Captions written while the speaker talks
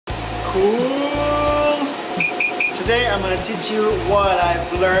Cool! Today I'm going to teach you what I've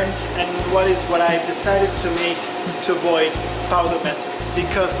learned and what I've decided to make to avoid powder messes.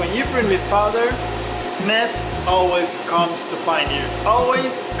 Because when you print with powder, mess always comes to find you.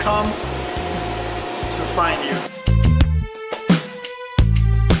 Always comes to find you.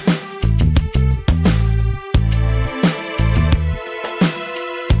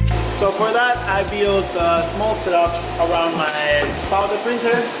 So for that, I built a small setup around my powder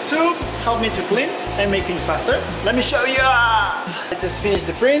printer to help me to clean and make things faster. Let me show you! I just finished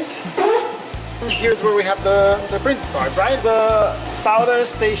the print. Here's where we have the print part, right? The powder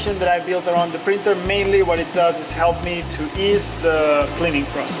station that I built around the printer, mainly what it does is help me to ease the cleaning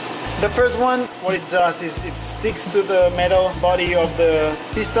process. The first one, what it does is it sticks to the metal body of the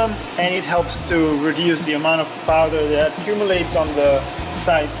pistons and it helps to reduce the amount of powder that accumulates on the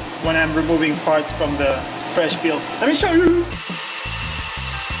sides when I'm removing parts from the fresh build. Let me show you!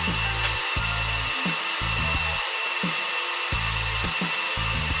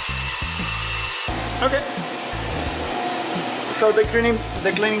 Okay, so the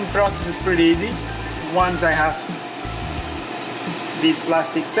cleaning process is pretty easy. Once I have this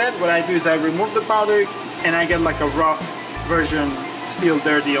plastic set, what I do is I remove the powder and I get like a rough version, still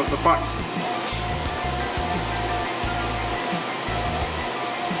dirty, of the parts.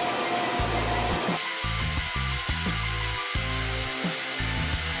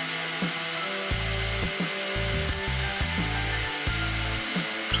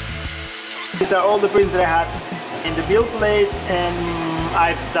 These are all the prints that I had in the build plate, and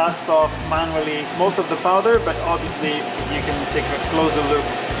I've dusted off manually most of the powder, but obviously you can take a closer look,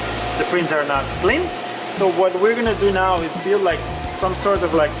 the prints are not clean. So what we're gonna do now is build like some sort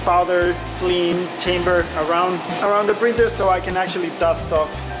of like powder clean chamber around the printer so I can actually dust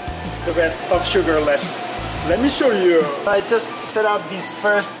off the rest of sugar left. Let me show you. I just set up this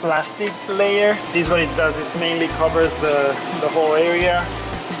first plastic layer. This what it does is mainly covers the whole area,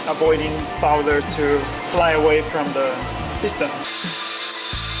 avoiding powder to fly away from the piston.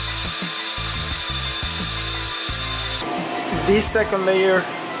 This second layer,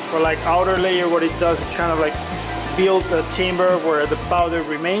 or like outer layer, what it does is kind of like build a chamber where the powder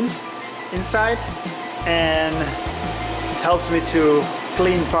remains inside, and it helps me to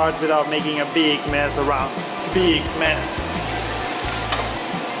clean parts without making a big mess around. Big mess.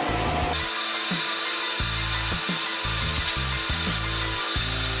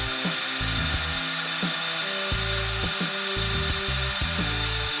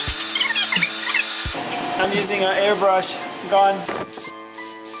 I'm using an airbrush gun to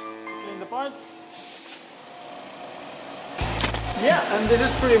clean the parts. Yeah, and this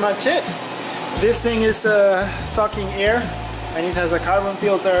is pretty much it. This thing is sucking air, and it has a carbon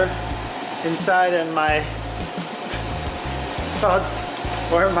filter inside, and my thoughts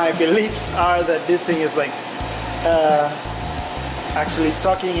or my beliefs are that this thing is like actually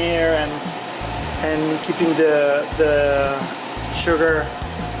sucking air and keeping the sugar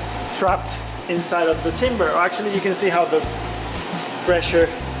trapped inside of the chamber. Actually, you can see how the pressure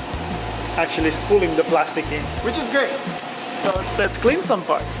actually is pulling the plastic in, which is great. So let's clean some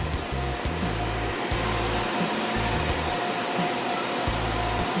parts.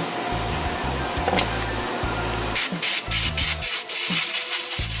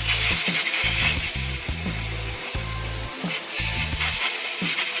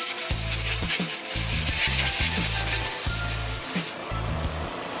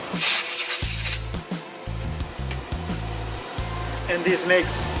 And this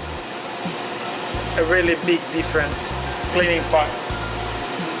makes a really big difference cleaning parts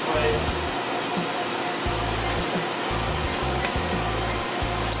this way.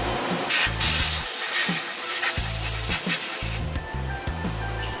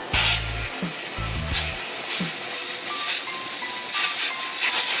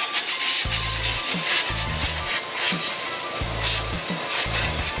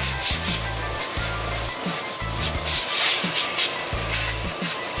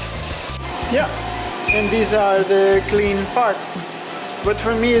 Yeah, and these are the clean parts. What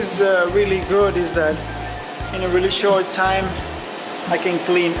for me is really good is that in a really short time I can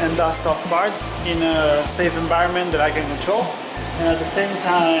clean and dust off parts in a safe environment that I can control, and at the same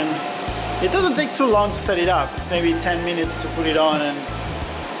time it doesn't take too long to set it up. It's maybe 10 minutes to put it on and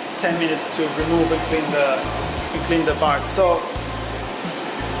 10 minutes to remove and clean the parts. So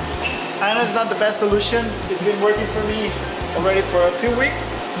I know it's not the best solution. It's been working for me already for a few weeks,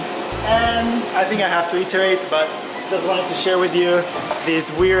 and I think I have to iterate, but just wanted to share with you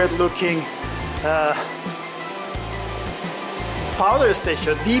this weird looking powder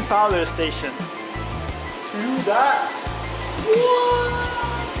station, depowder station. To that. What?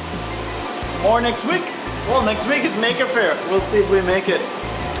 Or next week? Well, next week is Maker Fair. We'll see if we make it.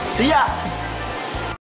 See ya!